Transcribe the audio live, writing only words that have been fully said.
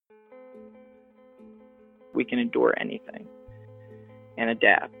We can endure anything and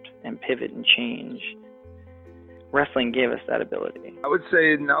adapt and pivot and change. Wrestling gave us that ability. I would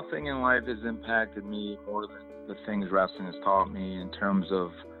say nothing in life has impacted me more than the things wrestling has taught me in terms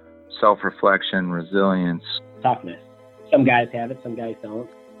of self-reflection, resilience. Toughness. Some guys have it, some guys don't.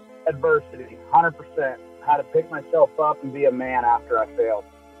 Adversity, 100%. How to pick myself up and be a man after I failed.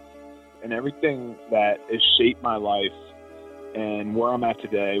 And everything that has shaped my life and where I'm at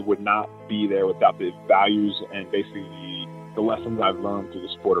today would not be there without the values and basically the lessons I've learned through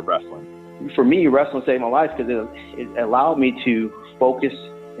the sport of wrestling. For me, wrestling saved my life because it allowed me to focus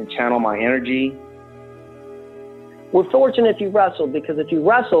and channel my energy. We're fortunate if you wrestled, because if you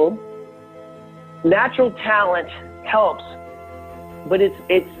wrestled, natural talent helps, but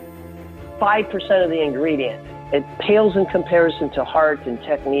it's 5% of the ingredient. It pales in comparison to heart and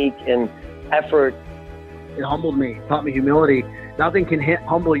technique and effort. It humbled me, taught me humility. Nothing can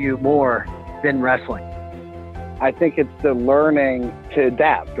humble you more than wrestling. I think it's the learning to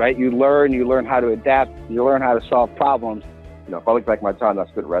adapt, right? You learn how to adapt, you learn how to solve problems. You know, if I look back at my time I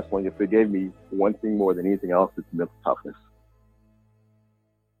spent wrestling, if it gave me one thing more than anything else, it's mental toughness.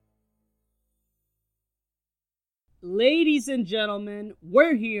 Ladies and gentlemen,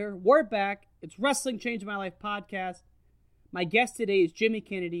 we're here. We're back. It's Wrestling Changed My Life podcast. My guest today is Jimmy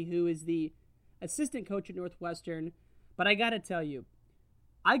Kennedy, who is the assistant coach at Northwestern. But I got to tell you,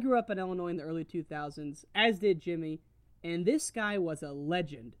 I grew up in Illinois in the early 2000s, as did Jimmy, and this guy was a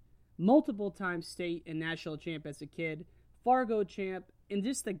legend. Multiple-time state and national champ as a kid, Fargo champ, and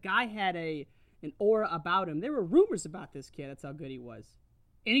just the guy had an aura about him. There were rumors about this kid. That's how good he was.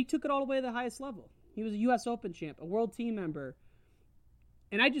 And he took it all the way to the highest level. He was a U.S. Open champ, a world team member.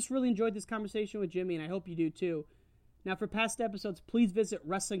 And I just really enjoyed this conversation with Jimmy, and I hope you do too. Now, for past episodes, please visit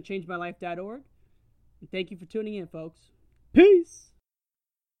WrestlingChangeMyLife.org. And thank you for tuning in, folks. Peace!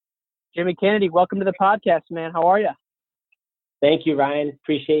 Jimmy Kennedy, welcome to the podcast, man. How are you? Thank you, Ryan.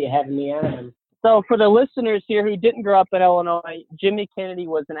 Appreciate you having me on. So for the listeners here who didn't grow up in Illinois, Jimmy Kennedy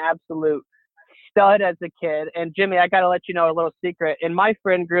was an absolute stud as a kid. And Jimmy, I got to let you know a little secret. In my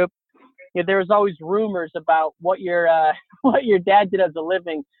friend group, there was always rumors about what your dad did as a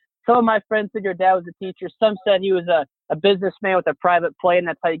living. Some of my friends said your dad was a teacher. Some said he was a businessman with a private plane, and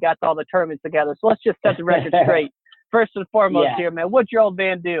that's how you got all the tournaments together. So let's just set the record straight. First and foremost here, man, what's your old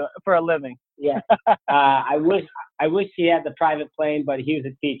man do for a living? Yeah, I wish he had the private plane, but he was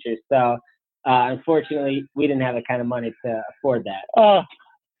a teacher. So unfortunately, we didn't have the kind of money to afford that.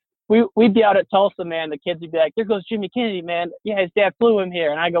 We'd be out at Tulsa, man. The kids would be like, there goes Jimmy Kennedy, man. Yeah, his dad flew him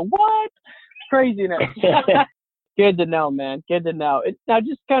here. And I go, what? Craziness. Good to know, man. Good to know. Now,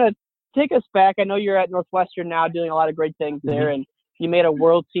 just kind of take us back. I know you're at Northwestern now doing a lot of great things there, and you made a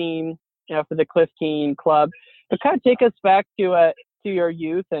world team for the Cliff Keen Club. But kind of take us back to your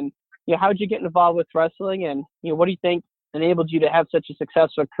youth, and how'd you get involved with wrestling, and what do you think enabled you to have such a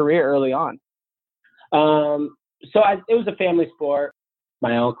successful career early on? It was a family sport.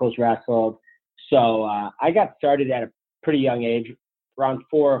 My uncles wrestled. So I got started at a pretty young age. Around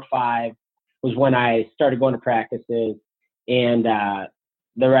 4 or 5 was when I started going to practices, and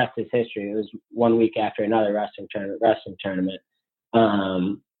the rest is history. It was 1 week after another wrestling tournament.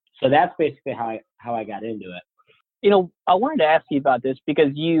 So that's basically how I got into it. I wanted to ask you about this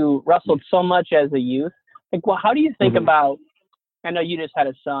because you wrestled so much as a youth. Like, well, how do you think about, I know you just had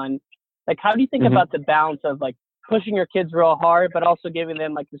a son, like, how do you think about the balance of, like, pushing your kids real hard, but also giving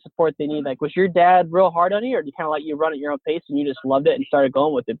them, like, the support they need? Like, was your dad real hard on you, or did he kind of let you run at your own pace and you just loved it and started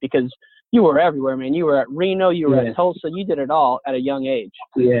going with it? Because you were everywhere, man. You were at Reno, you were at Tulsa, you did it all at a young age.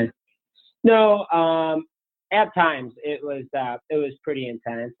 Yeah. No, at times it was pretty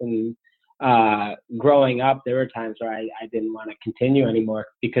intense, and growing up, there were times where I didn't want to continue anymore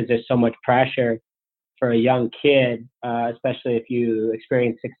because there's so much pressure for a young kid, especially if you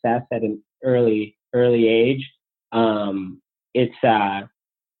experience success at an early age.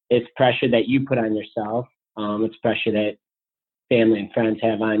 It's pressure that you put on yourself. It's pressure that family and friends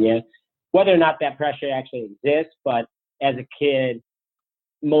have on you, whether or not that pressure actually exists. But as a kid,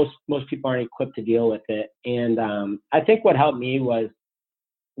 most people aren't equipped to deal with it. And I think what helped me was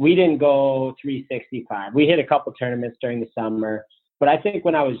we didn't go 365. We hit a couple tournaments during the summer, but I think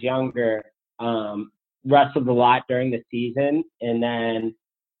when I was younger, wrestled a lot during the season, and then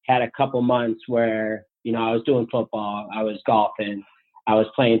had a couple months where I was doing football, I was golfing, I was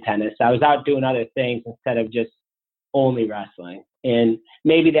playing tennis, I was out doing other things instead of just only wrestling. And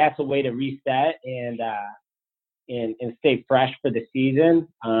maybe that's a way to reset and stay fresh for the season.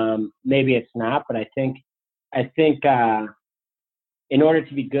 Maybe it's not, but I think in order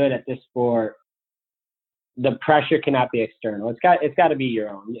to be good at this sport, the pressure cannot be external. It's got to be your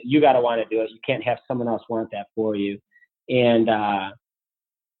own. You got to want to do it. You can't have someone else want that for you. And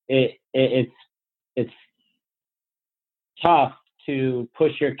it's tough to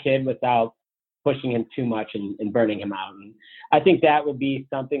push your kid without pushing him too much and burning him out. And I think that would be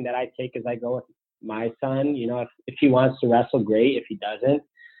something that I take as I go with my son. You know, if he wants to wrestle, great. If he doesn't,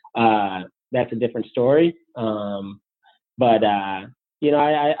 that's a different story. But you know,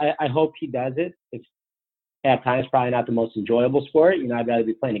 I hope he does it. It's at times probably not the most enjoyable sport. You know, I'd rather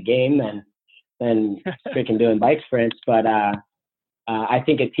be playing a game than freaking doing bike sprints. But I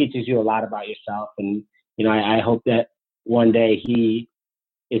think it teaches you a lot about yourself. And, you know, I hope that one day he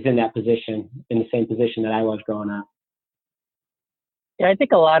is in that position, in the same position that I was growing up. Yeah, I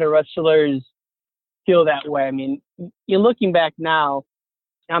think a lot of wrestlers feel that way. I mean, you're looking back now,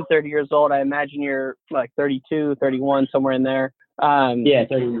 I'm 30 years old. I imagine you're like 32, 31, somewhere in there. Yeah,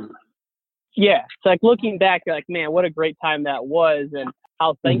 30. Yeah, it's like looking back, you're like, man, what a great time that was, and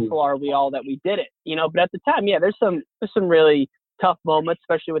how thankful are we all that we did it, you know? But at the time, yeah, there's some really tough moments,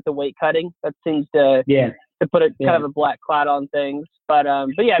 especially with the weight cutting. That seems to put a kind of a black cloud on things. But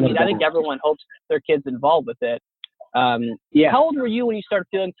yeah, I mean, I think everyone hopes their kid's involved with it. How old were you when you started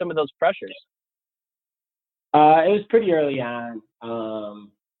feeling some of those pressures? It was pretty early on.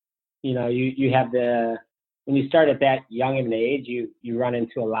 You know, you have when you start at that young of an age, you run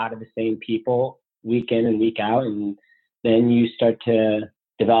into a lot of the same people week in and week out, and then you start to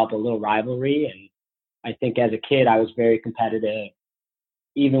develop a little rivalry. And I think as a kid, I was very competitive,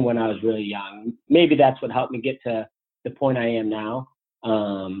 even when I was really young. Maybe that's what helped me get to the point I am now.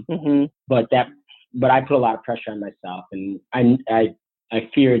 But I put a lot of pressure on myself, and I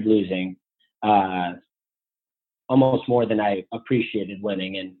feared losing almost more than I appreciated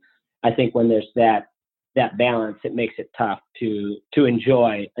winning. And I think when there's that balance, it makes it tough to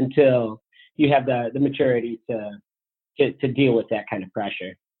enjoy until you have the maturity to deal with that kind of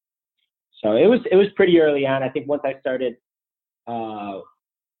pressure. So it was pretty early on. I think once I started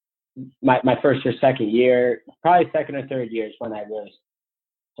my first or second year, probably second or third year is when I really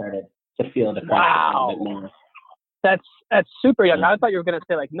started to feel the pressure a bit more. That's super young. I thought you were going to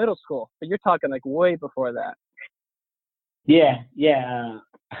say like middle school, but you're talking like way before that. Yeah.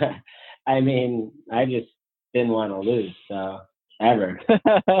 I mean, I just didn't want to lose, so ever.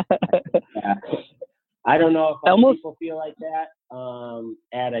 I don't know if other people feel like that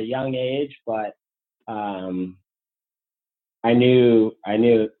at a young age, but I knew I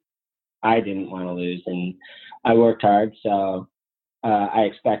didn't want to lose, and I worked hard, so I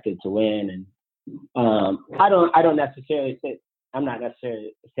expected to win. And I don't necessarily say, I'm not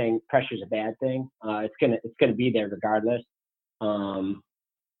necessarily saying pressure is a bad thing. It's gonna be there regardless.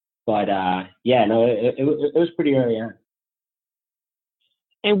 But yeah, no, it was pretty early on.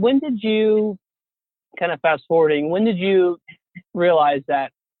 And when did you, kind of fast forwarding, when did you realize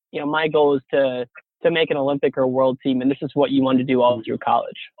that, you know, my goal is to make an Olympic or world team, and this is what you wanted to do all through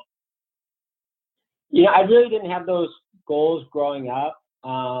college? Yeah, I really didn't have those goals growing up.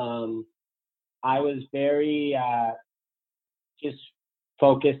 I was very just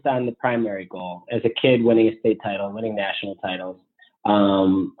focused on the primary goal. As a kid, winning a state title, winning national titles.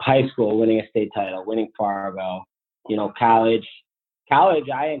 High school, winning a state title, winning Fargo. You know, college,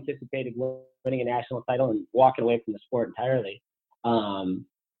 I anticipated winning a national title and walking away from the sport entirely.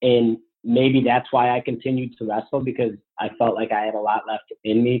 And maybe that's why I continued to wrestle, because I felt like I had a lot left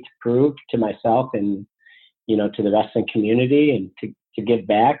in me to prove to myself and, you know, to the wrestling community, and to give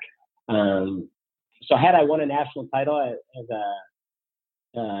back. So had I won a national title as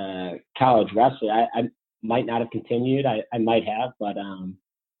a college wrestler, I might not have continued. I might have, but I'm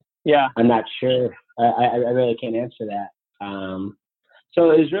not sure. I really can't answer that.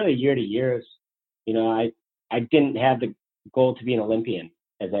 So it was really year to year. You know, I didn't have the goal to be an Olympian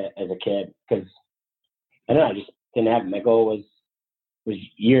as a kid, because I don't know, I just didn't have it. My goal was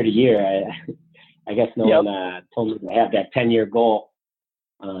year to year. I guess no one told me to have that 10-year goal.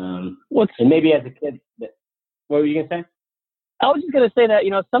 And maybe as a kid, what were you gonna say? I was just going to say that, you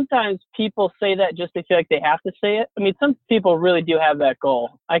know, sometimes people say that just to feel like they have to say it. I mean, some people really do have that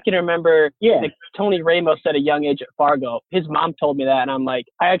goal. I can remember like Tony Ramos at a young age at Fargo. His mom told me that, and I'm like,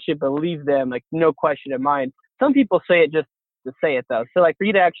 I actually believe them, like no question in mind. Some people say it just to say it, though. So, like, for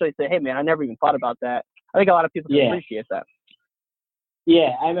you to actually say, hey, man, I never even thought about that, I think a lot of people can appreciate that.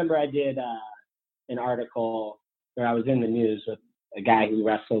 Yeah, I remember I did an article where I was in the news with a guy who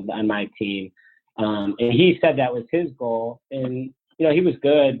wrestled on my team. And he said that was his goal, and you know, he was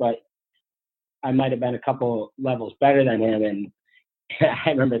good, but I might have been a couple levels better than him. And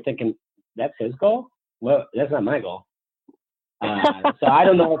I remember thinking, that's his goal? Well, that's not my goal. So I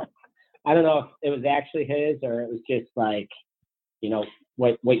don't know I don't know if it was actually his or it was just like, you know,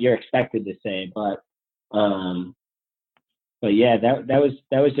 what you're expected to say. But yeah, that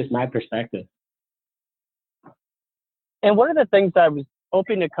was just my perspective. And one of the things I was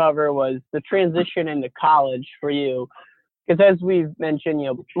hoping to cover was the transition into college for you. Because as we've mentioned, you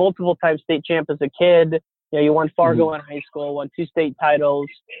know, multiple time state champ as a kid, you know, you won Fargo in high school, won 2 state titles.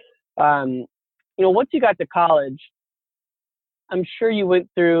 You know, once you got to college, I'm sure you went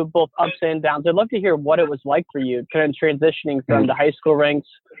through both ups and downs. I'd love to hear what it was like for you, kind of transitioning from the high school ranks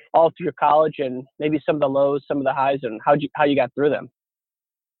all through college, and maybe some of the lows, some of the highs, and how you got through them.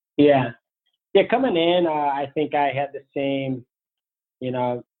 Yeah, coming in, I think I had the same, you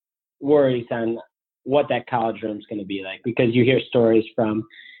know, worries on what that college room is going to be like, because you hear stories from,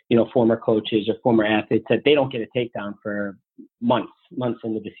 you know, former coaches or former athletes that they don't get a takedown for months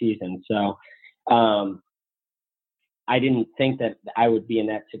into the season. So I didn't think that I would be in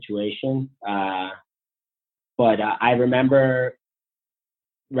that situation. But I remember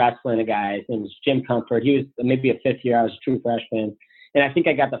wrestling a guy. His name was Jim Comfort. He was maybe a fifth year. I was a true freshman. And I think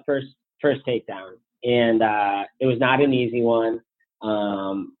I got the first takedown. And it was not an easy one.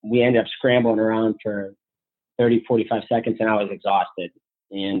 We ended up scrambling around for 30, 45 seconds, and I was exhausted.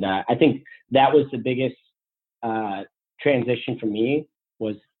 And I think that was the biggest transition for me,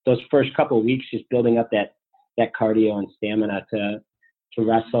 was those first couple of weeks, just building up that cardio and stamina to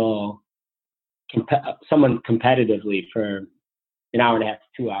wrestle someone competitively for an hour and a half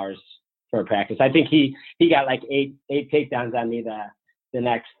to 2 hours for a practice. I think he got like eight takedowns on me the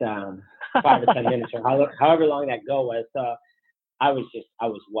next 5 or 10 minutes, or however long that go was. So I was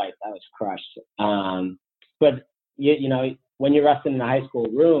wiped. I was crushed. But you know, when you're wrestling in a high school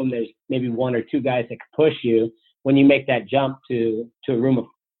room, there's maybe 1 or 2 guys that can push you. When you make that jump to a room of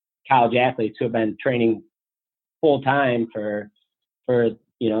college athletes who have been training full time for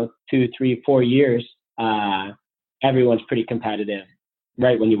you know 2, 3, 4 years, everyone's pretty competitive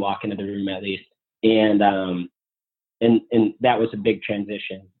right when you walk into the room, at least. And that was a big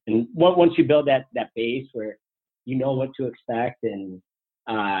transition. And once you build that base where you know what to expect, and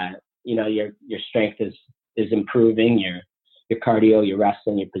you know your strength is improving, your cardio, your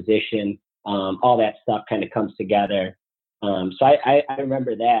wrestling, your position, all that stuff kind of comes together. So I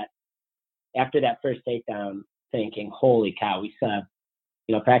remember that after that first takedown, thinking, holy cow, we saw,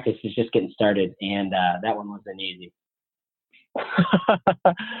 you know, practice is just getting started, and that one wasn't easy.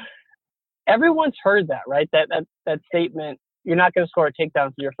 Everyone's heard that, right? That statement, you're not going to score a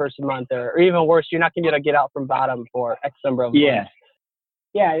takedown for your first month, or even worse, you're not going to get out from bottom for X number of months.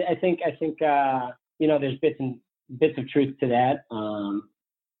 Yeah, I think you know, there's bits of truth to that.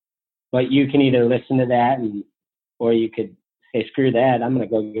 But you can either listen to that, or you could say, screw that, I'm going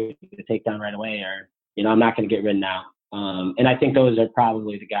to go get the takedown right away, or, you know, I'm not going to get ridden out. And I think those are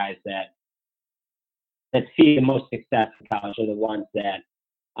probably the guys that see the most success in college, are the ones that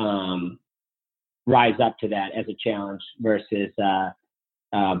rise up to that as a challenge versus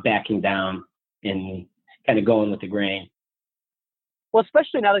backing down and kind of going with the grain. Well,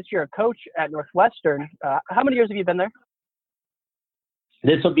 especially now that you're a coach at Northwestern, how many years have you been there?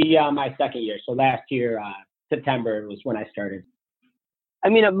 This will be my second year. So last year, September was when I started. I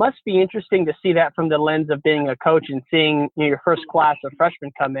mean, it must be interesting to see that from the lens of being a coach and seeing, you know, your first class of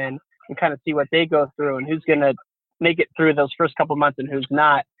freshmen come in and kind of see what they go through and who's going to make it through those first couple of months and who's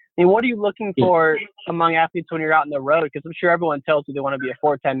not. I mean, what are you looking for among athletes when you're out on the road? Because I'm sure everyone tells you they want to be a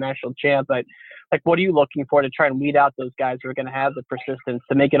 4-10 national champ, but like, what are you looking for to try and weed out those guys who are going to have the persistence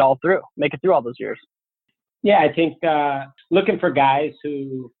to make it through all those years? Yeah, I think looking for guys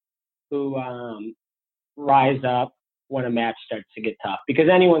who rise up when a match starts to get tough, because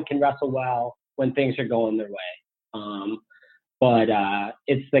anyone can wrestle well when things are going their way. But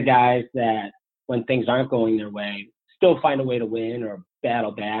it's the guys that when things aren't going their way, still find a way to win or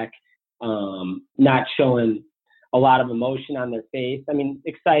battle back, not showing a lot of emotion on their face. I mean,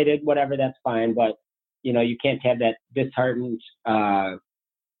 excited, whatever, that's fine. But, you know, you can't have that disheartened,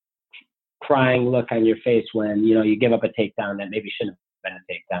 crying look on your face when, you know, you give up a takedown that maybe shouldn't have been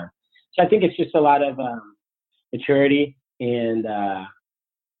a takedown. So I think it's just a lot of maturity and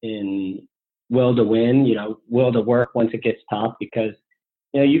will to win, you know, will to work once it gets tough, because,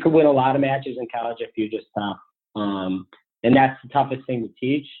 you know, you can win a lot of matches in college if you're just tough. And that's the toughest thing to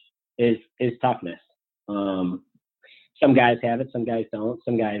teach is toughness. Some guys have it, some guys don't.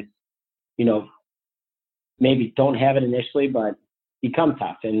 Some guys, you know, maybe don't have it initially, but become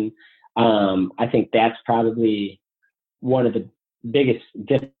tough. And I think that's probably one of the biggest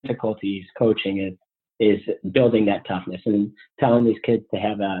difficulties coaching is building that toughness and telling these kids to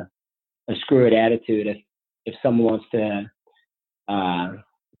have a screw it attitude. If someone wants to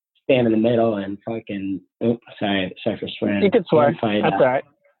stand in the middle and fucking. Oops, sorry for swearing. You can swear. Fight, That's all right.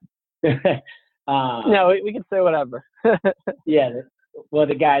 No, we can say whatever. Yeah. Well,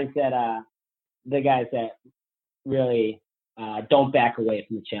 the guys that really don't back away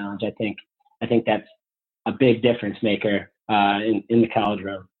from the challenge. I think that's a big difference maker in the college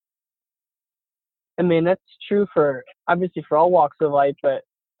room. I mean, that's true obviously for all walks of life, but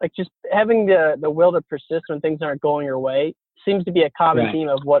like just having the will to persist when things aren't going your way seems to be a common theme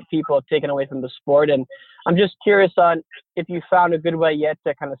of what people have taken away from the sport. And I'm just curious on if you found a good way yet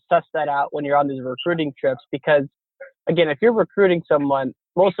to kind of suss that out when you're on these recruiting trips, because again, if you're recruiting someone,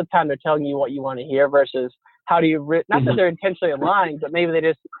 most of the time they're telling you what you want to hear versus how do you, not that they're intentionally lying, but maybe they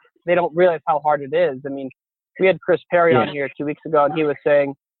don't realize how hard it is. I mean, we had Chris Perry on here 2 weeks ago, and he was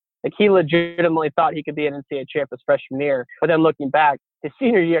saying like he legitimately thought he could be an NCAA champ his freshman year, but then looking back his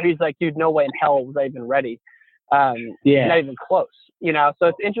senior year, he's like, dude, no way in hell was I even ready. Not even close, you know? So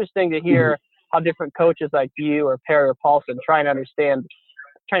it's interesting to hear how different coaches like you or Perry or Paulson try and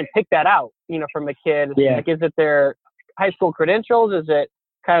pick that out, you know, from a kid. Like, is it their high school credentials? Is it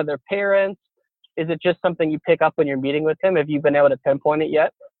kind of their parents? Is it just something you pick up when you're meeting with him? Have you been able to pinpoint it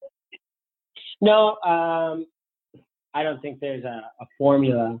yet? No, I don't think there's a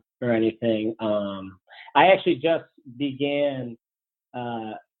formula or anything. I actually just began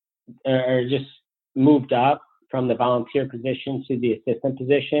or just moved up from the volunteer position to the assistant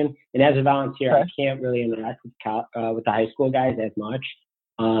position. And as a volunteer, I can't really interact with the high school guys as much.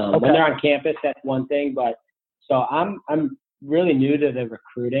 When they're on campus, that's one thing. But so I'm really new to the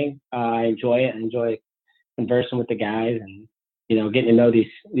recruiting. I enjoy it. I enjoy conversing with the guys and, you know, getting to know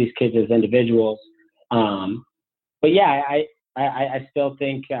these kids as individuals. But yeah, I still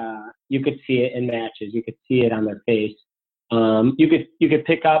think you could see it in matches. You could see it on their face. You could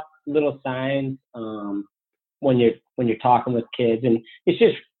pick up little signs when you're talking with kids, and it's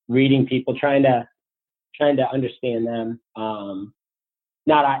just reading people, trying to understand them.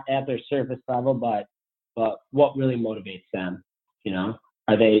 Not at their surface level, but what really motivates them. You know,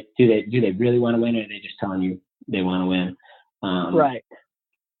 do they really want to win, or are they just telling you they want to win? Right.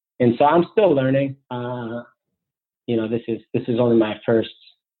 And so I'm still learning. You know, this is only my first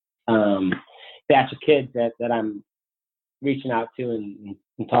batch of kids that I'm reaching out to and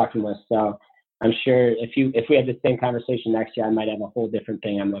talking with. So I'm sure if we had the same conversation next year, I might have a whole different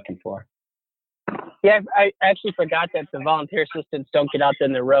thing I'm looking for. Yeah, I actually forgot that the volunteer assistants don't get out there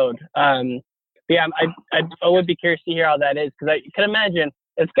in the road. Yeah, I would be curious to hear how that is, because I can imagine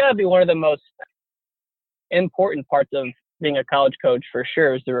it's got to be one of the most important parts of being a college coach for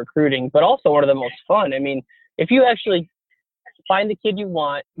sure is the recruiting, but also one of the most fun. I mean, if you actually find the kid you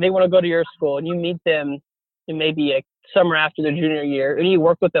want, they want to go to your school, and you meet them in maybe a summer after their junior year, and you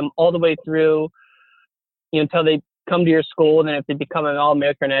work with them all the way through, you know, until they come to your school, and then if they become an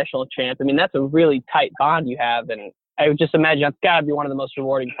All-American national champ, I mean, that's a really tight bond you have, and I would just imagine that's got to be one of the most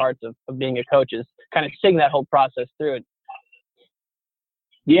rewarding parts of being a coach is kind of seeing that whole process through it.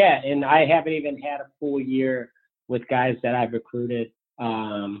 Yeah, and I haven't even had a full year with guys that I've recruited.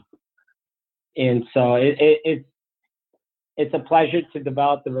 And so it's a pleasure to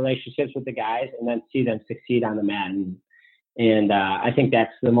develop the relationships with the guys and then see them succeed on the mat. And I think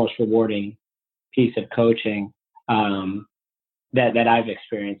that's the most rewarding piece of coaching that I've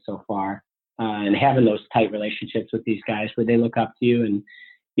experienced so far. And having those tight relationships with these guys where they look up to you and,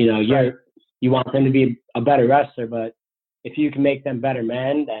 you know, you want them to be a better wrestler, but if you can make them better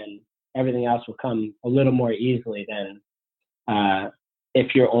men, then everything else will come a little more easily than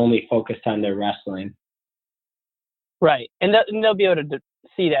if you're only focused on their wrestling. Right. And they'll be able to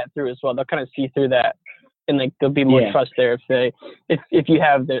see that through as well. They'll kind of see through that, and like there'll be more trust there if you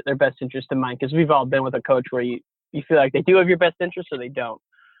have their best interest in mind, because we've all been with a coach where you feel like they do have your best interest or they don't.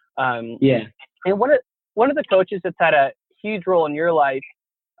 And one of the coaches that's had a huge role in your life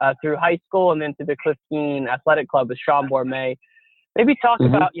through high school and then through the Cliff Keen Athletic Club is Sean Bourmet. Maybe talk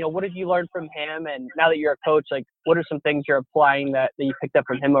about, you know, what did you learn from him, and now that you're a coach, like what are some things you're applying that you picked up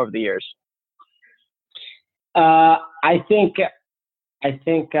from him over the years? I think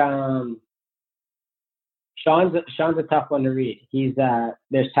Sean's a tough one to read. He's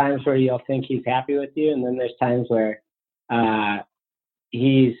there's times where you'll think he's happy with you, and then there's times where I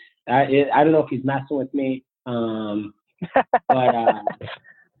don't know if he's messing with me, but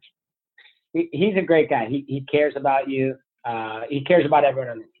he's a great guy. He cares about you. He cares about everyone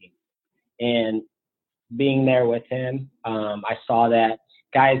on the team, and being there with him, I saw that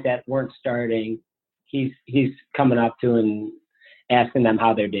guys that weren't starting, he's coming up to and asking them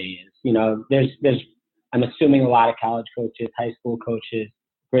how their day is. You know, there's I'm assuming a lot of college coaches, high school coaches,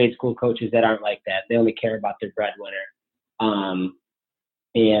 grade school coaches that aren't like that. They only care about their breadwinner.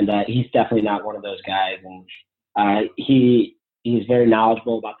 and he's definitely not one of those guys. And he's very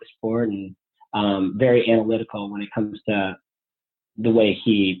knowledgeable about the sport and very analytical when it comes to the way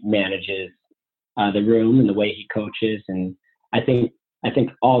he manages the room and the way he coaches. And I think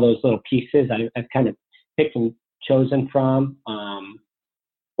all those little pieces I've kind of picked and chosen from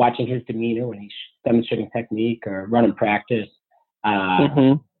watching his demeanor when he's demonstrating technique or running practice.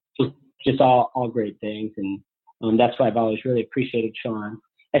 Just all great things. And that's why I've always really appreciated Sean.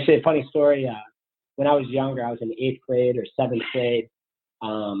 Actually, a funny story. When I was younger, I was in 8th grade or 7th grade.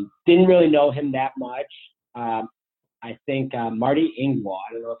 Didn't really know him that much. I think Marty Ingwall.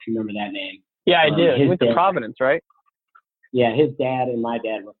 I don't know if you remember that name. Yeah, I do. He went to Providence, right? Yeah, his dad and my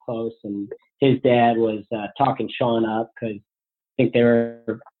dad were close, and his dad was talking Sean up because I think they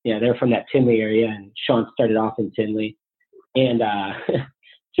were from that Tinley area, and Sean started off in Tinley. And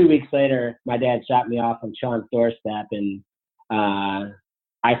 2 weeks later, my dad shot me off on Sean's doorstep, and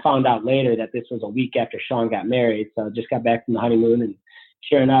I found out later that this was a week after Sean got married. So I just got back from the honeymoon, and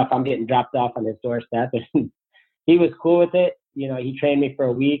sure enough, I'm getting dropped off on his doorstep. And he was cool with it. He trained me for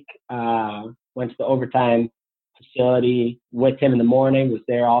a week, went to the overtime facility with him in the morning, was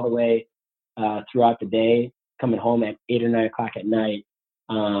there all the way throughout the day, coming home at 8 or 9 o'clock at night.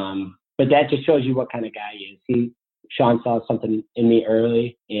 But that just shows you what kind of guy he is. Sean saw something in me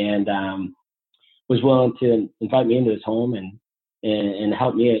early and was willing to invite me into his home and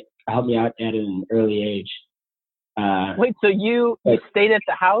help me out at an early age. Wait, so you stayed at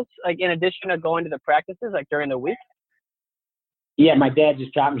the house, like in addition to going to the practices, like during the week? Yeah, my dad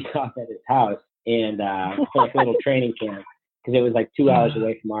just dropped me off at his house and for like a little training camp because it was like 2 hours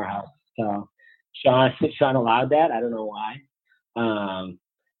away from our house. So Sean allowed that. I don't know why.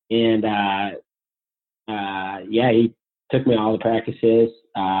 He took me to all the practices.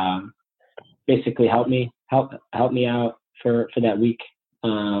 Basically helped me out for that week. It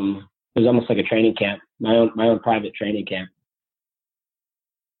was almost like a training camp, my own private training camp.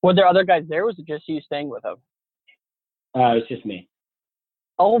 Were there other guys there, or was it just you staying with them? It's just me.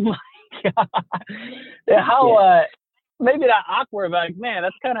 Oh my God. How maybe not awkward, but like, man,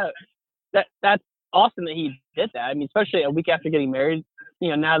 that's kind of that's awesome that he did that. I mean, especially a week after getting married.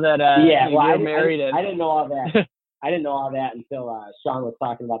 Now that you're married. I didn't know all that. I didn't know all that until Sean was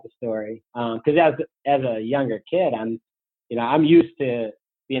talking about the story. Because as a younger kid, I'm used to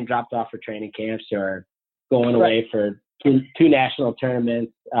being dropped off for training camps or going away for two national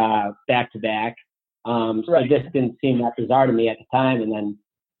tournaments back to back. So this didn't seem that bizarre to me at the time. And then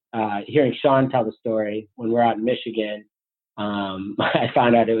hearing Sean tell the story when we're out in Michigan, I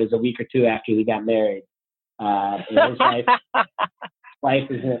found out it was a week or two after we got married. And his wife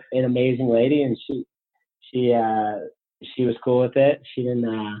is an amazing lady, and she was cool with it. She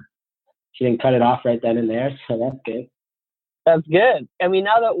didn't cut it off right then and there, so that's good. That's good. I mean,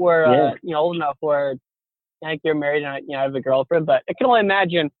 now that we're old enough where I think you're married and I have a girlfriend, but I can only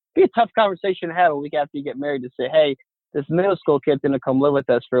imagine it'd be a tough conversation to have a week after you get married to say, hey, this middle school kid's going to come live with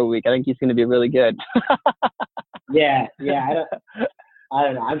us for a week. I think he's going to be really good. Yeah. I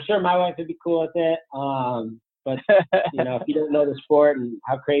don't know. I'm sure my wife would be cool with it. But if you don't know the sport and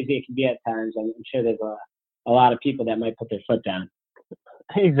how crazy it can be at times, I'm sure there's a lot of people that might put their foot down.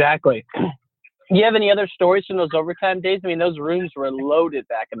 Exactly. Do you have any other stories from those overtime days? I mean, those rooms were loaded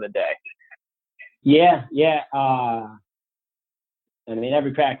back in the day. Yeah. I mean,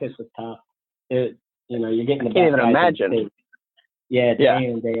 every practice was tough. You're getting the best. I can't even imagine. Yeah, day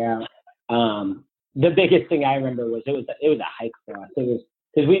in and day out. The biggest thing I remember was it was a hike for us. It was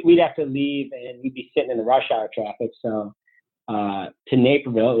because we'd have to leave and we'd be sitting in the rush hour traffic. So to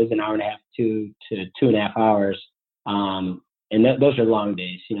Naperville, it was an hour and a half to 2.5 hours. And those are long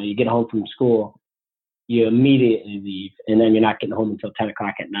days. You get home from school, you immediately leave, and then you're not getting home until 10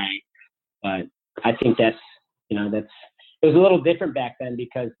 o'clock at night. But I think it was a little different back then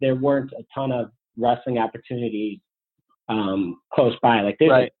because there weren't a ton of wrestling opportunities close by. Like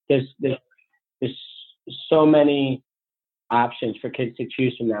there's so many options for kids to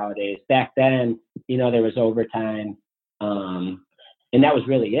choose from nowadays. Back then, there was overtime, and that was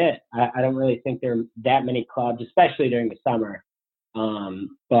really it. I don't really think there are that many clubs, especially during the summer.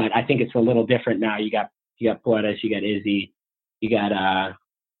 But I think it's a little different now. You got Portis, you got Izzy, you got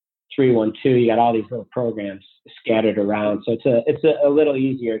 312, you got all these little programs scattered around. So it's a little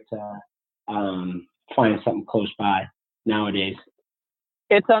easier to find something close by nowadays.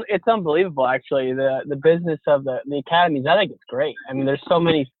 It's unbelievable, actually. The business of the academies, I think it's great. I mean, there's so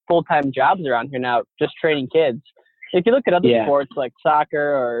many full-time jobs around here now just training kids. If you look at other sports like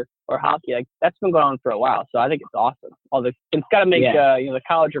soccer or hockey, like that's been going on for a while. So I think it's awesome. It's got to make the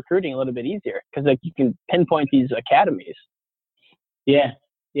college recruiting a little bit easier because you can pinpoint these academies. Yeah,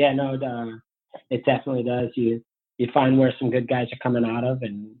 no, it definitely does. You find where some good guys are coming out of,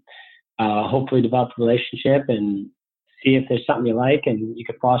 and hopefully develop a relationship and see if there's something you like, and you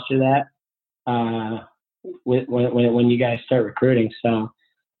can foster that when you guys start recruiting. So,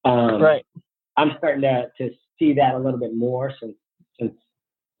 right. I'm starting to see that a little bit more since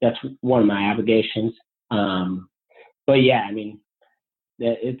that's one of my obligations. But yeah, I mean,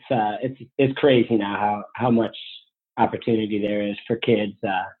 it's crazy now how much opportunity there is for kids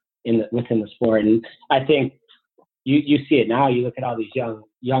within the sport, and I think you see it now. You look at all these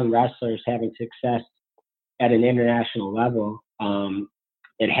young wrestlers having success at an international level.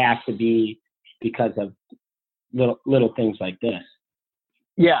 It has to be because of little things like this.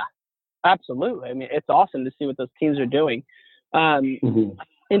 Yeah, absolutely. I mean, it's awesome to see what those teams are doing. And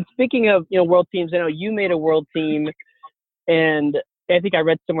speaking of world teams, I know you made a world team, and I think I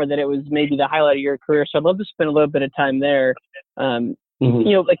read somewhere that it was maybe the highlight of your career. So I'd love to spend a little bit of time there.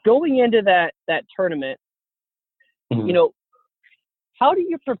 Like going into that tournament, how do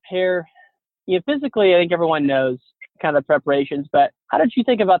you prepare? Physically, I think everyone knows kind of the preparations, but how did you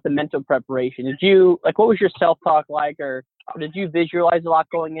think about the mental preparation? What was your self-talk like, or did you visualize a lot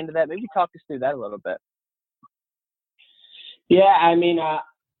going into that? Maybe talk us through that a little bit. Yeah, I mean, I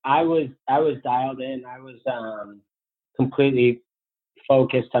was dialed in. I was completely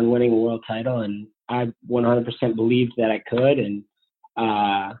focused on winning a world title, and I 100% believed that I could, and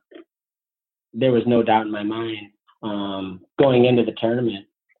there was no doubt in my mind going into the tournament.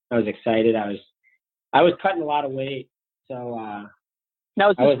 I was excited. I was cutting a lot of weight, so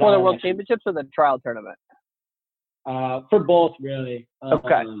now is this for the World Championships or the trial tournament? For both, really.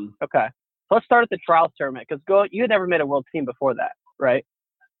 Okay. Let's start at the trial tournament, because you had never made a world team before that, right?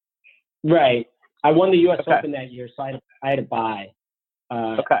 Right. I won the U.S. Open that year, so I had to bye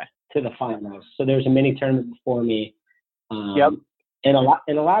to the finals. So there was a mini tournament before me. And a lot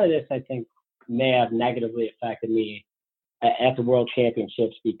of this, I think, may have negatively affected me at the World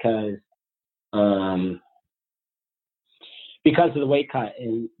Championships because of the weight cut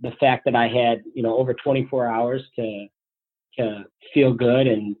and the fact that I had over 24 hours to feel good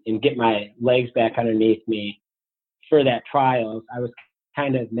and get my legs back underneath me for that trials. I was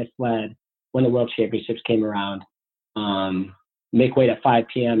kind of misled when the World Championships came around. Make weight at 5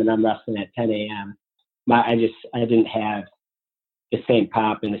 p.m. and I'm wrestling at 10 a.m. I didn't have the same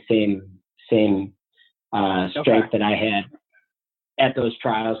pop and the same strength that I had at those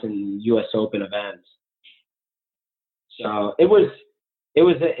trials and U.S. Open events. So it was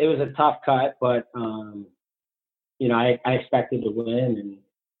a tough cut, but I expected to win, and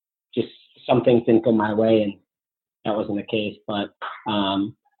just some things didn't go my way, and that wasn't the case. But I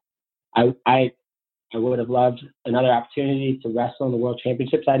would have loved another opportunity to wrestle in the World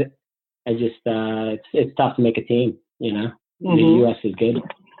Championships. It's tough to make a team. The U.S. is good.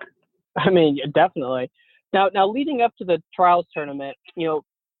 I mean, definitely. Now leading up to the trials tournament, you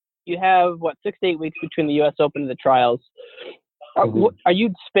have 6 to 8 weeks between the U.S. Open and the trials. Are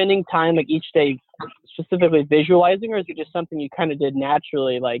you spending time like each day specifically visualizing, or is it just something you kind of did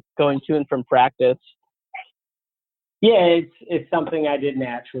naturally, like going to and from practice? Yeah, it's something I did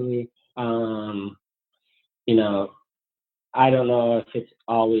naturally. I don't know if it's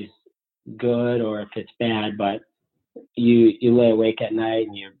always good or if it's bad, but you lay awake at night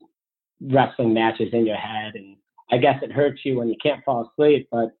and you're wrestling matches in your head, and I guess it hurts you when you can't fall asleep,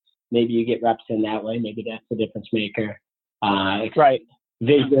 but maybe you get reps in that way. Maybe that's the difference maker. Right.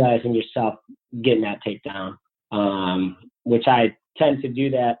 Visualizing yourself getting that takedown, which I tend to do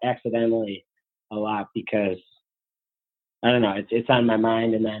that accidentally a lot because I don't know, it's on my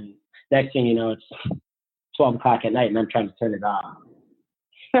mind, and then next thing you know, it's 12 o'clock at night and I'm trying to turn it off.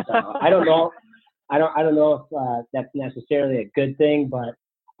 So I don't know. I don't know if that's necessarily a good thing, but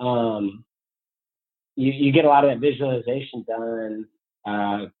you get a lot of that visualization done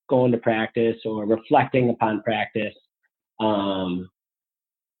going to practice or reflecting upon practice,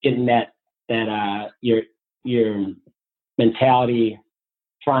 getting that your mentality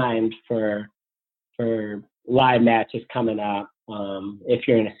primed for live matches coming up if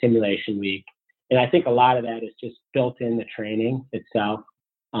you're in a simulation week. And I think a lot of that is just built in the training itself.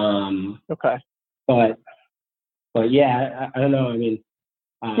 But yeah, I don't know. I mean,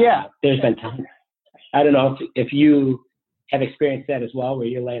 there's been time. I don't know if you have experienced that as well, where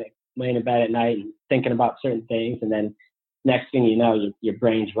you're laying in bed at night and thinking about certain things, and then next thing you know, your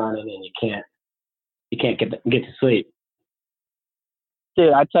brain's running and you can't get to sleep.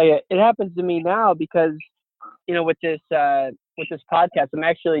 Dude, I tell you, it happens to me now because with this podcast, I'm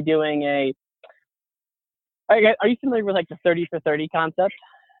actually doing are you familiar with like the 30 for 30 concept?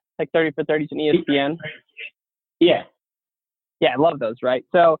 Like 30 for 30 is an ESPN. Yeah. Yeah, I love those, right?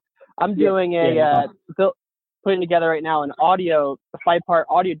 So I'm doing putting together right now a 5-part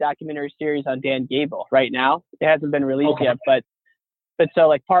audio documentary series on Dan Gable right now. It hasn't been released yet, but so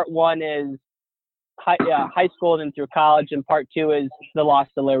like part 1 is high school and then through college, and part 2 is the loss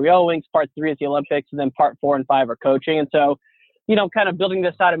to Larry Owings, part 3 is the Olympics, and then part 4 and 5 are coaching. And so, kind of building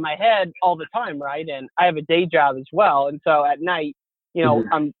this out in my head all the time, right? And I have a day job as well. And so at night,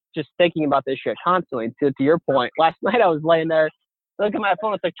 I'm just thinking about this shit constantly. To your point, last night I was laying there, looking at my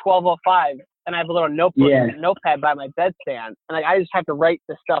phone, it's like 12:05, and I have a little notepad by my bedstand, and I just have to write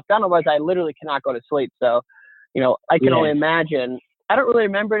this stuff down, otherwise I literally cannot go to sleep. So, I can only imagine. I don't really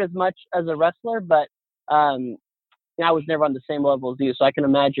remember it as much as a wrestler, but I was never on the same level as you, so I can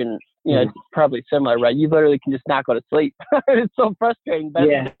imagine, it's probably similar, right? You literally can just not go to sleep. It's so frustrating, but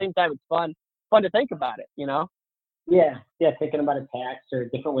at the same time, it's fun to think about it, Yeah, thinking about attacks or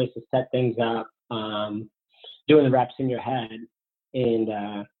different ways to set things up, doing the reps in your head, and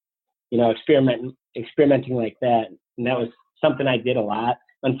experimenting like that. And that was something I did a lot.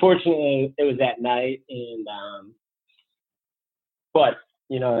 Unfortunately, it was at night, and but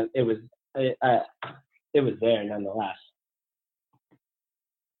it was there nonetheless.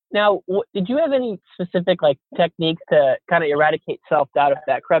 Now, did you have any specific techniques to kind of eradicate self-doubt if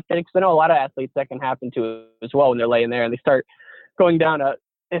that crept in? Because I know a lot of athletes that can happen to as well when they're laying there and they start going down a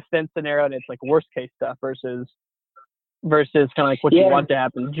if-then scenario, and it's like worst case stuff versus kind of like what you want to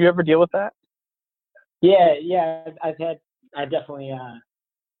happen. Did you ever deal with that? Yeah. I definitely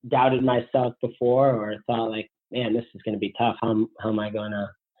doubted myself before, or thought like, man, this is going to be tough. How am I going to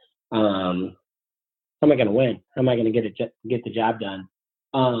win? How am I going to get the job done?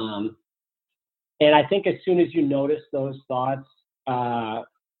 And I think as soon as you notice those thoughts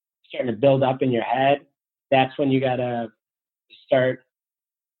starting to build up in your head, that's when you got to start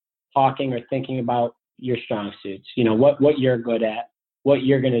talking or thinking about your strong suits, what you're good at, what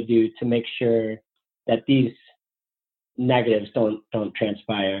you're going to do to make sure that these negatives don't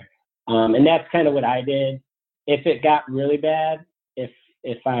transpire. And that's kind of what I did. If it got really bad, if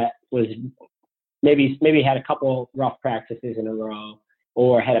I was maybe had a couple rough practices in a row,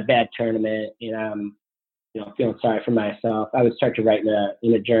 or had a bad tournament, and feeling sorry for myself, I would start to write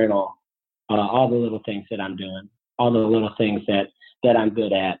in a journal all the little things that I'm doing, all the little things that I'm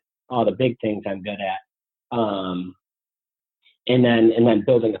good at, all the big things I'm good at, and then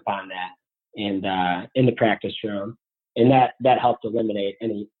building upon that, and in the practice room, and that helped eliminate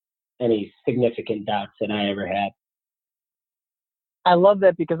any significant doubts that I ever had. I love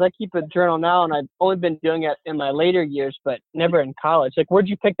that, because I keep a journal now, and I've only been doing it in my later years, but never in college. Like, where'd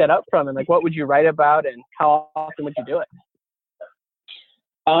you pick that up from, and what would you write about, and how often would you do it?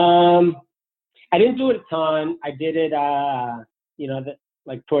 I didn't do it a ton. I did it,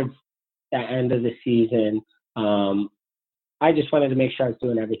 towards the end of the season. I just wanted to make sure I was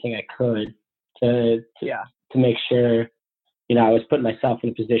doing everything I could to make sure, I was putting myself in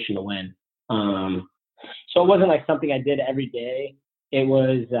a position to win. So it wasn't like something I did every day. It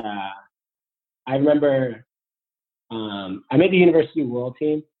was, I remember I made the University World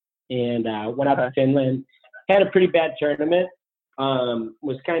Team, and went out to Finland, had a pretty bad tournament,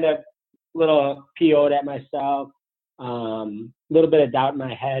 was kind of a little PO'd at myself, a little bit of doubt in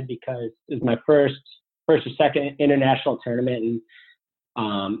my head, because it was my first or second international tournament.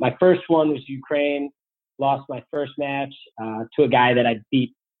 And my first one was Ukraine, lost my first match to a guy that I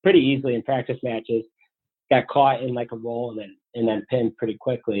beat pretty easily in practice matches, got caught in like a roll and then pinned pretty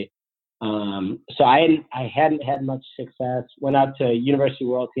quickly. So I hadn't had much success. Went out to University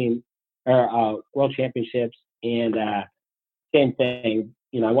World Team or World Championships, and same thing.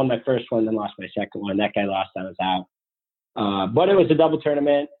 I won my first one, then lost my second one. That guy lost, I was out. But it was a double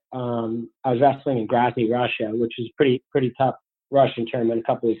tournament. I was wrestling in Grozny, Russia, which was pretty tough Russian tournament. A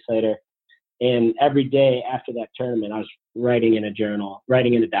couple weeks later, and every day after that tournament, I was writing in a journal,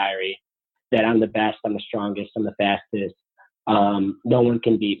 writing in a diary, that I'm the best, I'm the strongest, I'm the fastest. No one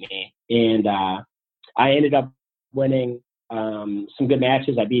can beat me. And I ended up winning some good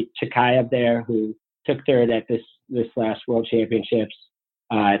matches. I beat Chikayev there, who took third at this last World Championships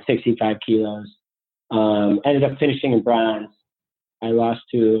at 65 kilos. Ended up finishing in bronze. I lost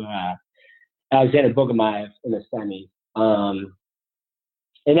to Alexander Bogamayev in the semis.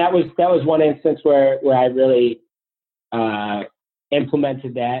 And that was one instance where I really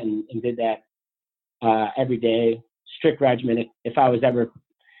implemented that and did that every day, strict regimen. If I was ever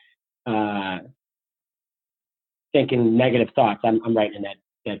thinking negative thoughts, I'm writing in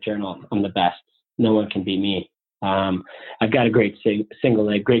that journal. I'm the best. No one can beat me. I've got a great single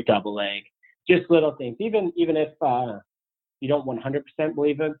leg, great double leg. Just little things. Even if you don't 100%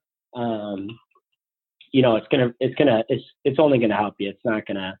 believe it, it's only gonna help you. It's not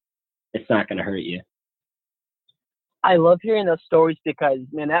gonna hurt you. I love hearing those stories because,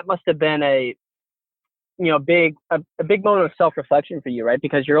 man, that must have been a big moment of self-reflection for you, right?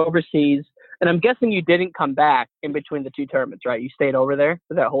 Because you're overseas, and I'm guessing you didn't come back in between the two tournaments, right? You stayed over there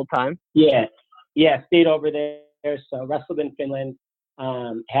for that whole time? Yeah, stayed over there. So wrestled in Finland,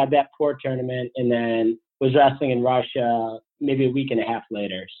 had that poor tournament, and then was wrestling in Russia maybe a week and a half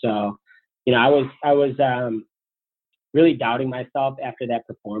later. So, I was really doubting myself after that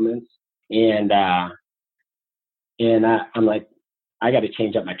performance, and I'm like, I got to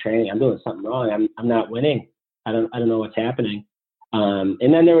change up my training. I'm doing something wrong. I'm not winning. I don't know what's happening.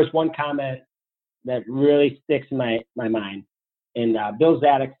 And then there was one comment that really sticks in my mind. And Bill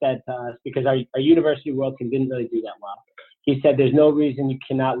Zadok said to us, because our University World Team didn't really do that well. He said, there's no reason you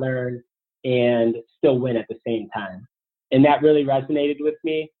cannot learn and still win at the same time. And that really resonated with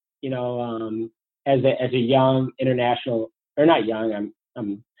me, as a young international, or not young,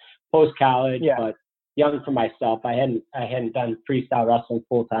 I'm post-college, but young for myself. I hadn't done freestyle wrestling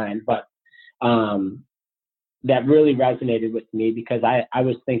full time, but that really resonated with me because I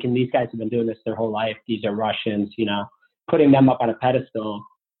was thinking these guys have been doing this their whole life. These are Russians, putting them up on a pedestal.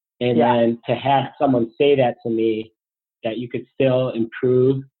 And then to have someone say that to me, that you could still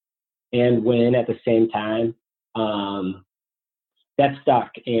improve and win at the same time, that stuck.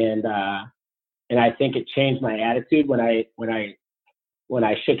 And I think it changed my attitude when I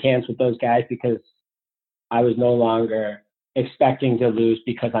shook hands with those guys, because I was no longer expecting to lose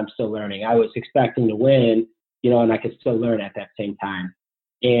because I'm still learning. I was expecting to win, and I could still learn at that same time.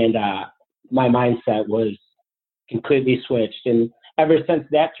 And my mindset was completely switched. And ever since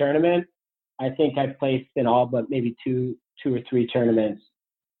that tournament, I think I've placed in all but maybe two or three tournaments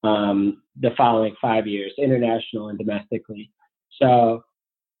the following 5 years, international and domestically. So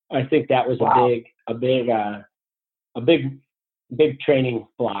I think that was a big training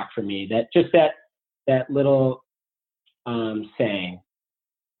block for me. That little saying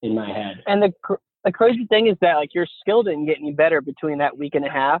in my head. And the crazy thing is that, like, your skill didn't get any better between that week and a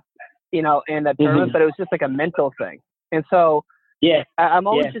half, and that tournament, but it was just like a mental thing. And so I'm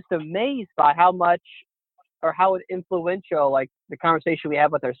always just amazed by how much or how influential, like, the conversation we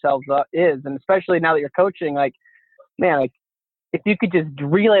have with ourselves is. And especially now that you're coaching, like, man, like, if you could just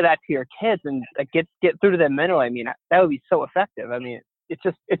relay that to your kids and get through to them mentally, I mean, that would be so effective. I mean, it's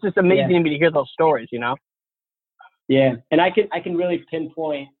just amazing to me to hear those stories, Yeah, and I can really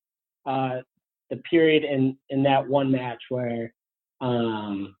pinpoint the period in that one match where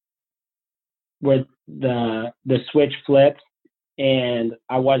the switch flipped and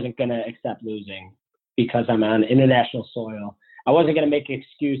I wasn't gonna accept losing because I'm on international soil. I wasn't gonna make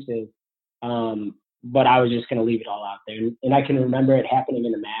excuses, but I was just gonna leave it all out there. And I can remember it happening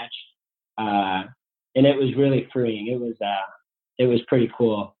in the match, and it was really freeing. It was pretty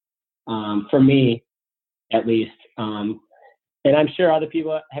cool for me, at least. And I'm sure other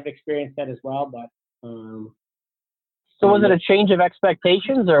people have experienced that as well. But so was it a change of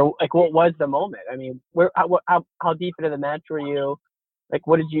expectations, or like what was the moment? I mean, how deep into the match were you? Like,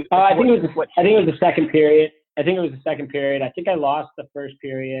 what did you? I think it was the second period. I think I lost the first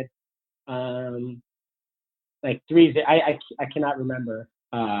period, like 3-0. I cannot remember.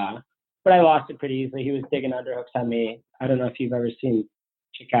 But I lost it pretty easily. He was digging underhooks on me. I don't know if you've ever seen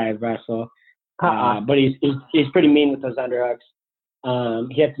Chikai wrestle, but he's pretty mean with those underhooks.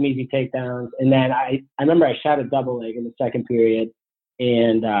 He had some easy takedowns, and then I remember I shot a double leg in the second period,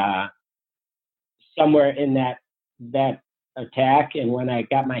 and somewhere in that attack, and when I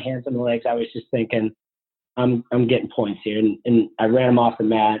got my hands on the legs, I was just thinking, I'm getting points here, and I ran him off the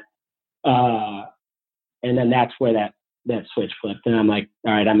mat, and then that's where that switch flipped, and I'm like,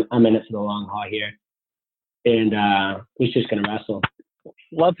 all right, I'm in it for the long haul here, and he's just gonna wrestle.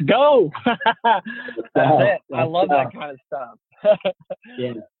 Let's go. That's it. I love that kind of stuff.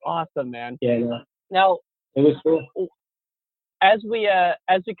 Yeah. Awesome, man. Yeah. No. Now, it was cool. As we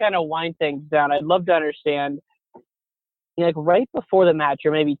kind of wind things down, I'd love to understand, like, right before the match,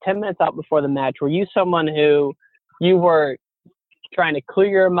 or maybe 10 minutes out before the match, were you someone who you were trying to clear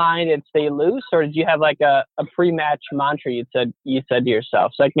your mind and stay loose, or did you have like a pre-match mantra you said to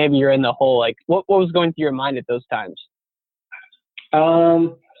yourself? So like maybe you're in the hole. Like what was going through your mind at those times?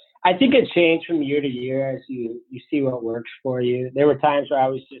 I think it changed from year to year as you see what works for you. There were times where I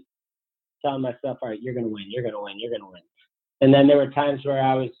was just telling myself, all right, you're going to win, you're going to win, you're going to win. And then there were times where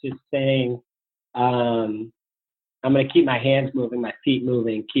I was just saying, I'm going to keep my hands moving, my feet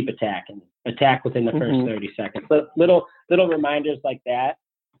moving, keep attacking, attack within the first 30 seconds. But little reminders like that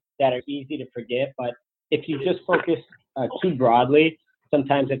are easy to forget. But if you just focus too broadly,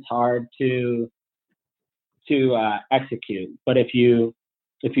 sometimes it's hard to to execute. But if you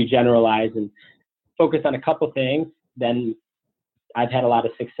generalize and focus on a couple things, then I've had a lot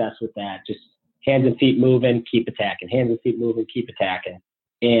of success with that. Just hands and feet moving, keep attacking. Hands and feet moving, keep attacking.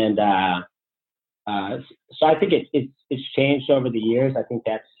 And so I think it's changed over the years. I think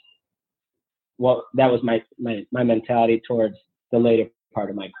that was my mentality towards the later part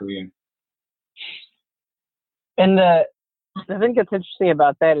of my career. And the thing that's interesting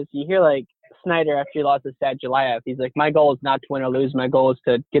about that is you hear like Snyder after he lost to Sadulayev, he's like, my goal is not to win or lose. My goal is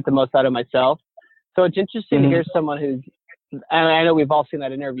to get the most out of myself. So it's interesting to hear someone who's, and I know we've all seen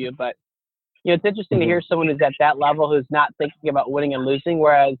that interview, but it's interesting to hear someone who's at that level who's not thinking about winning and losing.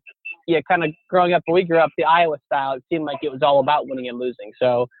 Whereas, kind of growing up, when we grew up, the Iowa style, it seemed like it was all about winning and losing.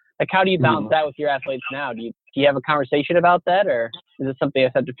 So, like, how do you balance that with your athletes now? Do you have a conversation about that, or is it something they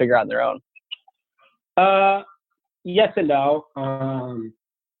have to figure out on their own? Yes and no.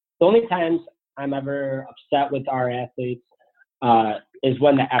 The only times I'm ever upset with our athletes is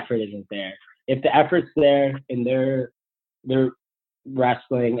when the effort isn't there. If the effort's there and they're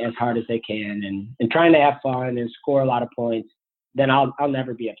wrestling as hard as they can and trying to have fun and score a lot of points, then I'll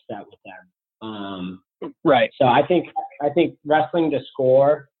never be upset with them. Right. So I think wrestling to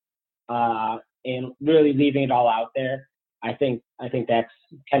score and really leaving it all out there, I think that's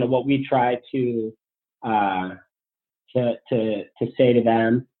kind of what we try to say to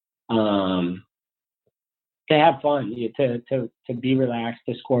them. To have fun, to be relaxed,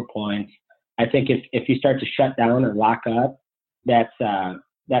 to score points. I think if you start to shut down or lock up, that's the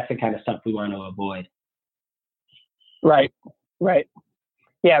kind of stuff we want to avoid. Right.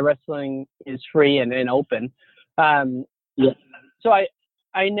 Yeah, wrestling is free and open. So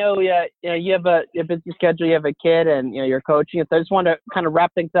I know you have a busy schedule, you have a kid, and you're coaching. So I just want to kind of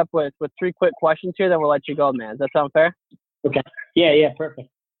wrap things up with 3 quick questions here, then we'll let you go, man. Does that sound fair? Okay. Yeah, perfect.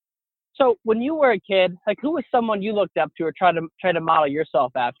 So when you were a kid, like, who was someone you looked up to or try to model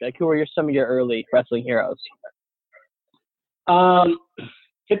yourself after? Like, who were some of your early wrestling heroes?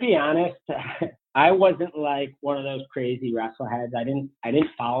 To be honest, I wasn't like one of those crazy wrestle heads. I didn't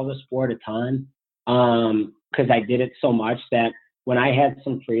follow the sport a ton because I did it so much that when I had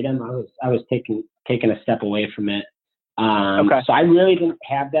some freedom, I was taking a step away from it. Okay. So I really didn't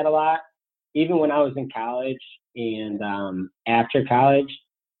have that a lot. Even when I was in college and after college,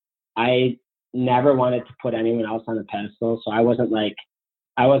 I never wanted to put anyone else on a pedestal. So I wasn't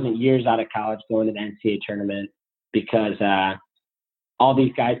years out of college going to the NCAA tournament because all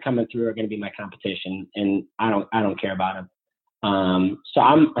these guys coming through are going to be my competition, and I don't care about them. So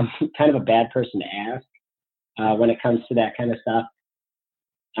I'm kind of a bad person to ask when it comes to that kind of stuff.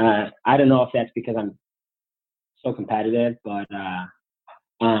 I don't know if that's because I'm so competitive, but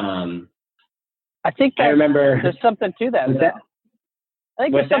I think I remember there's something to that. I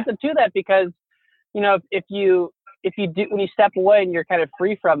think there's something to that because, if you do, when you step away and you're kind of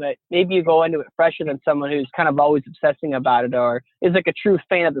free from it, maybe you go into it fresher than someone who's kind of always obsessing about it or is like a true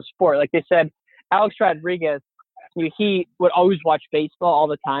fan of the sport. Like they said, Alex Rodriguez, he would always watch baseball all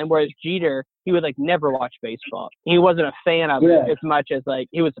the time, whereas Jeter, he would like never watch baseball. He wasn't a fan of it as much as like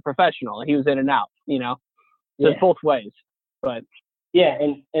he was a professional. He was in and out, So it's both ways. But yeah,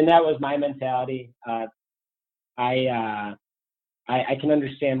 and that was my mentality. I can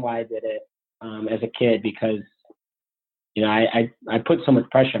understand why I did it as a kid because I put so much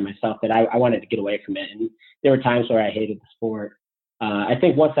pressure on myself that I wanted to get away from it, and there were times where I hated the sport. I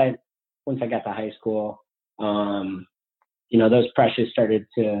think once I got to high school, those pressures started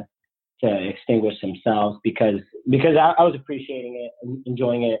to extinguish themselves because I was appreciating it and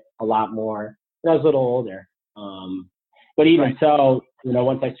enjoying it a lot more when I was a little older. But even so,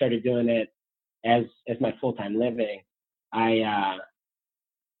 once I started doing it as my full-time living, I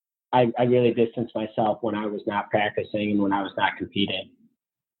really distanced myself when I was not practicing and when I was not competing,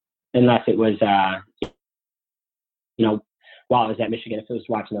 unless it was, while I was at Michigan, if it was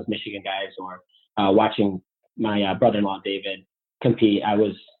watching those Michigan guys or watching my brother-in-law David compete, I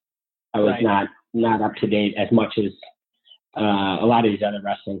was not up to date as much as a lot of these other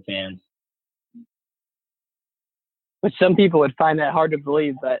wrestling fans. Which some people would find that hard to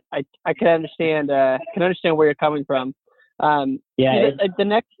believe, but I can understand where you're coming from. The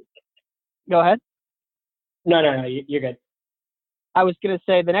next. Go ahead. No, you're good. I was going to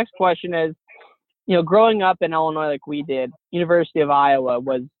say the next question is, growing up in Illinois like we did, University of Iowa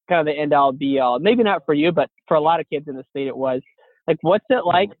was kind of the end-all be-all. Maybe not for you, but for a lot of kids in the state it was. Like, what's it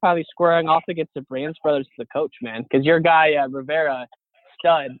like probably squaring off against the Brands brothers as the coach, man? Because your guy, Rivera,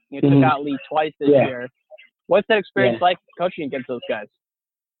 stud, took out Lee twice this year. What's that experience like coaching against those guys?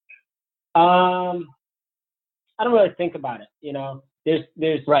 I don't really think about it.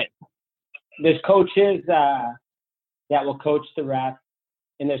 There's coaches that will coach the ref,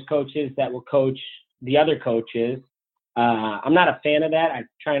 and there's coaches that will coach the other coaches. I'm not a fan of that. I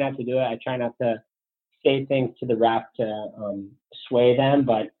try not to do it. I try not to say things to the ref to sway them,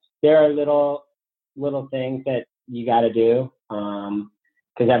 but there are little things that you got to do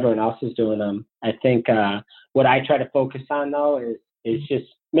because everyone else is doing them. I think what I try to focus on, though, is just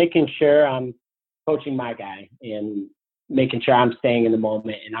making sure I'm coaching my guy and making sure I'm staying in the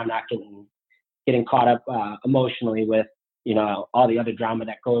moment and I'm not getting caught up emotionally with, all the other drama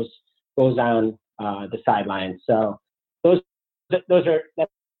that goes on the sidelines. So that's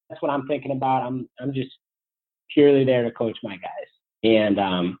what I'm thinking about. I'm just purely there to coach my guys. And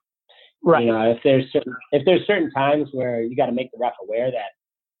right. If there's certain times where you got to make the ref aware that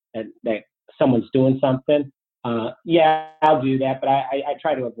someone's doing something, I'll do that. But I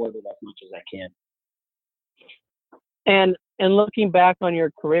try to avoid it as much as I can. And looking back on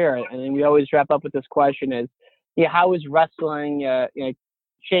your career, and we always wrap up with this question: is how has wrestling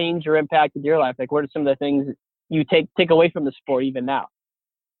changed or impacted your life? Like, what are some of the things you take away from the sport even now?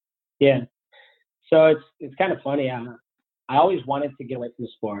 Yeah, so it's kind of funny. I always wanted to get away from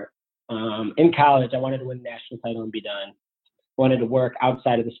the sport. In college, I wanted to win a national title and be done. I wanted to work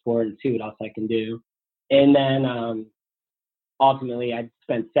outside of the sport and see what else I can do. And then ultimately, I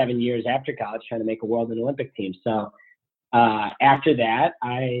spent 7 years after college trying to make a world and Olympic team. So after that,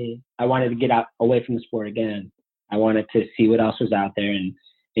 I wanted to get away from the sport again. I wanted to see what else was out there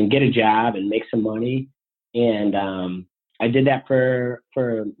and get a job and make some money. And I did that for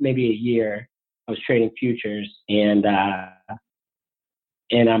maybe a year. I was trading futures, and I'm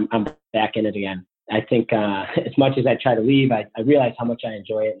back in it again. I think as much as I try to leave, I realize how much I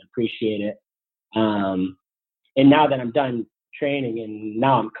enjoy it and appreciate it. And now that I'm done training and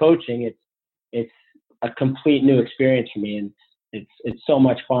now I'm coaching, it's a complete new experience for me, and it's so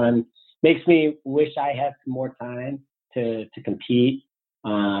much fun. Makes me wish I had some more time to compete.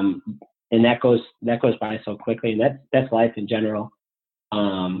 And that goes by so quickly, and that's life in general.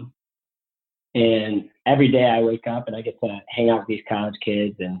 And every day I wake up and I get to hang out with these college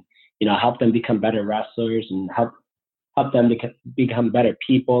kids and help them become better wrestlers and help them become better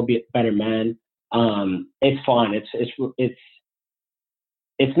people, be better men. It's fun.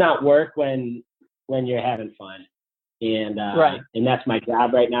 It's not work when you're having fun, and right. And that's my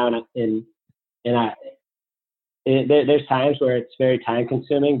job right now. There's times where it's very time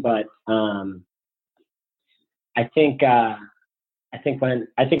consuming, but I think I'm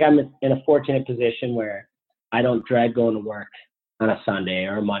in a fortunate position where I don't dread going to work on a Sunday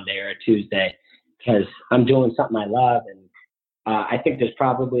or a Monday or a Tuesday because I'm doing something I love. And I think there's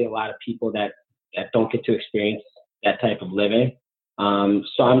probably a lot of people that don't get to experience that type of living.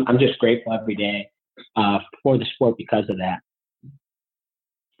 So I'm just grateful every day for the sport because of that.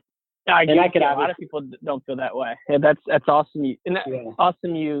 A lot of people don't feel that way. Yeah, that's awesome.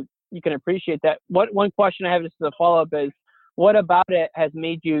 Awesome. You can appreciate that. One question I have just as a follow up is, what about it has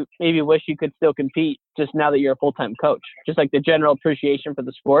made you maybe wish you could still compete just now that you're a full-time coach? Just like the general appreciation for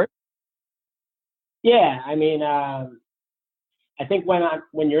the sport. Yeah, I mean, I think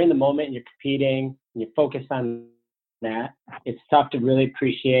when you're in the moment and you're competing and you're focused on that, it's tough to really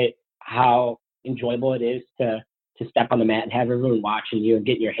appreciate how enjoyable it is to step on the mat and have everyone watching you and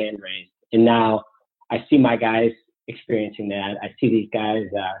getting your hand raised. And now I see my guys experiencing that. I see these guys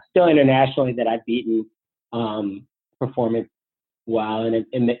still internationally that I've beaten performing well, and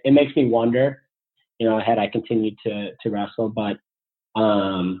it makes me wonder, had I continued to wrestle. But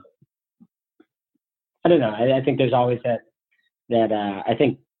I don't know. I think there's always that I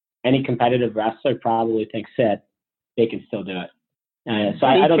think any competitive wrestler probably thinks that they can still do it. So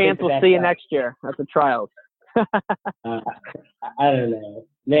I don't think we'll see you next year at the trials. I don't know.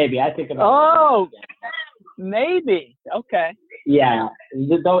 Maybe I think about. Maybe. Okay. Yeah.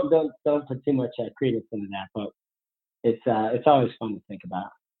 Don't put too much credence into that, but it's always fun to think about.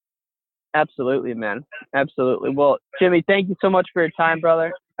 Absolutely, man. Absolutely. Well, Jimmy, thank you so much for your time,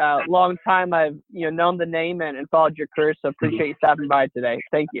 brother. Long time I've known the name and followed your career, so appreciate you stopping by today.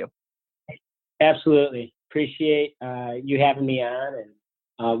 Thank you. Absolutely. Appreciate you having me on,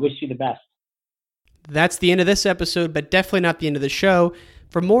 and wish you the best. That's the end of this episode, but definitely not the end of the show.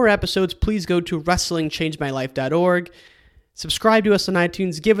 For more episodes, please go to WrestlingChangeMyLife.org. Subscribe to us on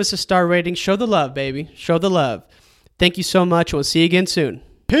iTunes. Give us a star rating. Show the love, baby. Show the love. Thank you so much. We'll see you again soon.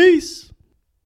 Peace.